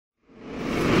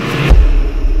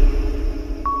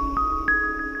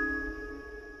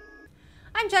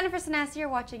Jennifer Sanasi, you're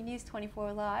watching News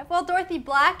 24 Live. Well, Dorothy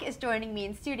Black is joining me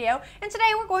in studio, and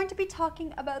today we're going to be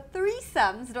talking about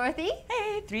threesomes. Dorothy?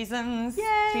 Hey, threesomes.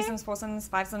 Yay. Threesomes, foursomes,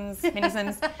 fivesomes,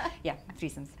 minisomes. Yeah,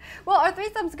 threesomes. Well, are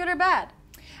threesomes good or bad?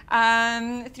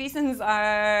 Threesomes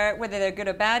are, whether they're good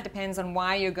or bad, depends on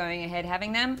why you're going ahead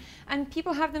having them. And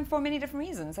people have them for many different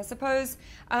reasons. I suppose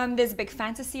there's a big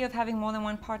fantasy of having more than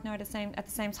one partner at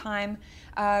the same time.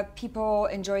 People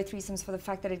enjoy threesomes for the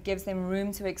fact that it gives them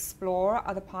room to explore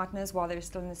other partners while they're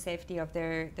still in the safety of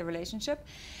their relationship.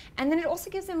 And then it also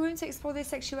gives them room to explore their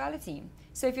sexuality.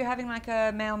 So if you're having like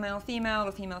a male-male-female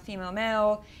or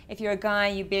female-female-male, if you're a guy,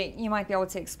 you might be able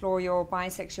to explore your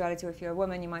bisexuality, or if you're a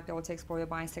woman, you might be able to explore your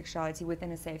bisexuality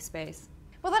within a safe space.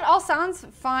 Well, that all sounds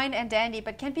fine and dandy,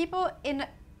 but can people in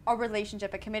a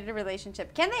relationship, a committed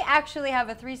relationship, can they actually have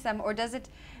a threesome, or does it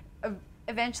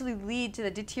eventually lead to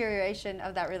the deterioration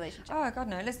of that relationship? Oh God,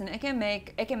 no! Listen, it can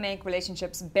make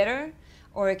relationships better,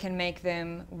 or it can make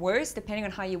them worse, depending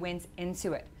on how you went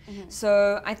into it. Mm-hmm.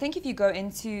 So I think if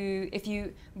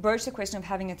you broach the question of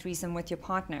having a threesome with your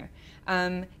partner,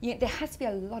 there has to be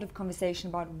a lot of conversation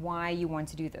about why you want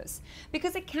to do this,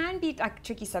 because it can be like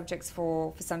tricky subjects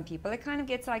for some people. It kind of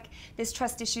gets like there's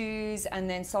trust issues and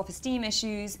then self-esteem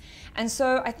issues, and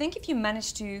so I think if you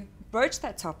manage to broach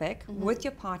that topic with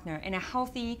your partner in a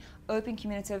healthy, open,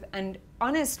 communicative, and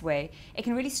honest way, it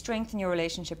can really strengthen your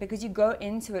relationship because you go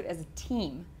into it as a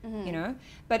team, you know?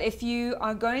 But if you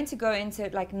are going to go into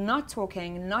it like not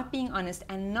talking, not being honest,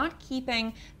 and not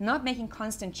making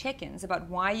constant check-ins about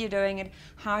why you're doing it,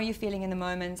 how you're feeling in the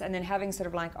moment, and then having sort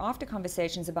of like after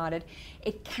conversations about it,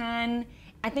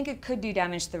 I think it could do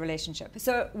damage to the relationship.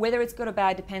 So whether it's good or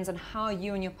bad depends on how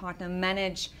you and your partner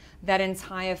manage that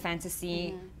entire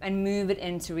fantasy and move it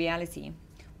into reality.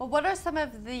 Well, what are some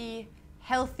of the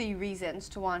healthy reasons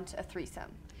to want a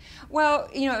threesome? Well,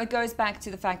 you know, it goes back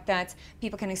to the fact that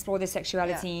people can explore their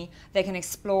sexuality, they can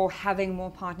explore having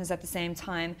more partners at the same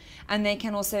time, and they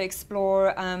can also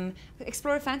explore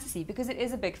a fantasy, because it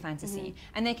is a big fantasy,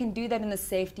 and they can do that in the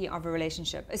safety of a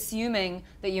relationship, assuming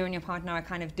that you and your partner are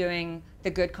kind of doing the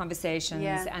good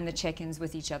conversations and the check-ins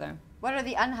with each other. What are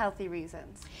the unhealthy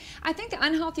reasons? I think the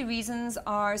unhealthy reasons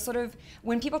are sort of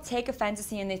when people take a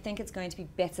fantasy and they think it's going to be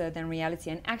better than reality.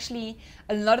 And actually,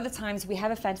 a lot of the times we have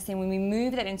a fantasy, and when we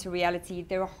move that into reality,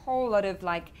 there are a whole lot of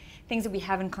like things that we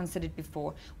haven't considered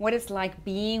before. What it's like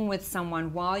being with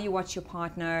someone while you watch your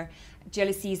partner,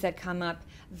 jealousies that come up,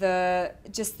 the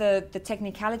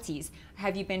technicalities.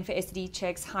 Have you been for STD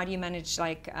checks? How do you manage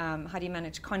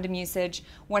condom usage?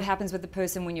 What happens with the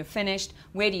person when you're finished?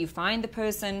 Where do you find the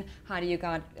person? How do you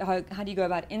go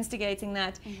about instigating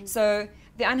that? So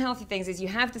the unhealthy things is you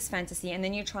have this fantasy and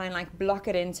then you try and like block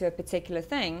it into a particular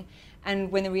thing,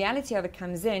 and when the reality of it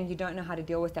comes in, you don't know how to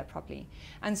deal with that properly.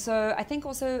 And so I think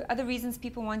also other reasons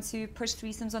people want to push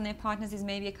threesomes on their partners is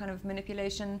maybe a kind of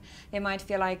manipulation. They might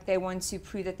feel like they want to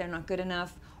prove that they're not good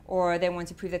enough, or they want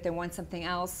to prove that they want something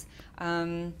else.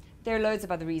 There are loads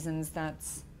of other reasons that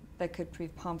could prove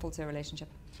harmful to a relationship.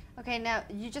 Okay, now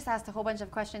you just asked a whole bunch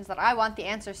of questions that I want the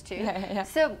answers to. Yeah.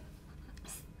 So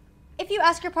if you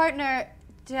ask your partner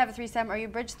to have a threesome, or you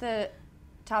bridge the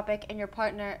topic and your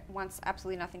partner wants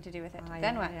absolutely nothing to do with it,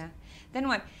 then what? Yeah. Then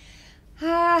what?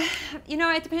 You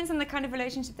know, it depends on the kind of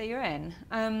relationship that you're in.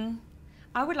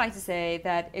 I would like to say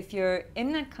that if you're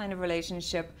in that kind of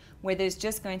relationship where there's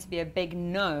just going to be a big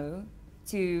no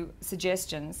to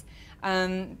suggestions,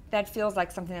 that feels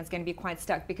like something that's going to be quite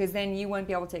stuck, because then you won't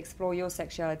be able to explore your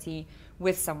sexuality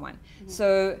with someone.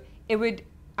 So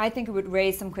I think it would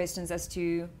raise some questions as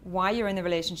to why you're in the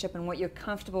relationship and what you're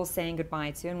comfortable saying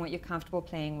goodbye to and what you're comfortable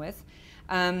playing with.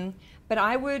 But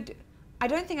I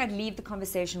don't think I'd leave the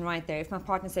conversation right there. If my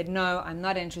partner said, no, I'm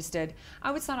not interested,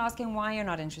 I would start asking why you're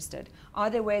not interested. Are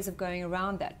there ways of going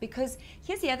around that? Because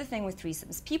here's the other thing with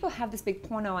threesomes. People have this big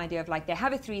porno idea of like they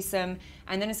have a threesome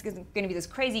and then it's going to be this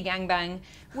crazy gangbang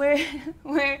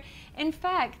where in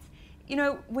fact, you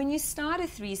know, when you start a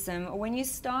threesome or when you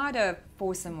start a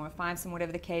foursome or a fivesome,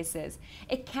 whatever the case is,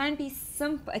 it can be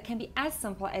simple. It can be as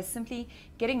simple as simply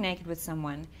getting naked with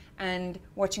someone and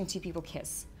watching two people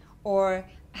kiss, or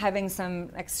having some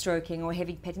like stroking or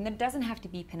heavy petting. There doesn't have to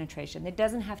be penetration. There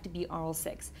doesn't have to be oral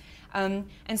sex. And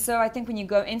so I think when you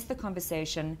go into the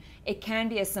conversation, it can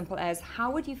be as simple as,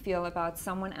 how would you feel about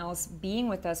someone else being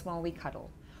with us while we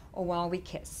cuddle or while we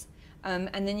kiss?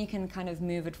 And then you can kind of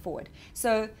move it forward.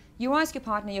 So you ask your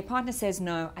partner says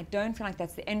no. I don't feel like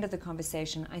that's the end of the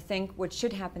conversation. I think what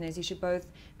should happen is you should both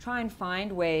try and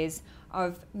find ways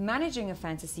of managing a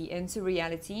fantasy into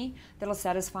reality that'll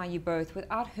satisfy you both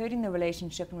without hurting the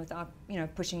relationship and without, you know,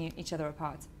 pushing each other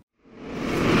apart.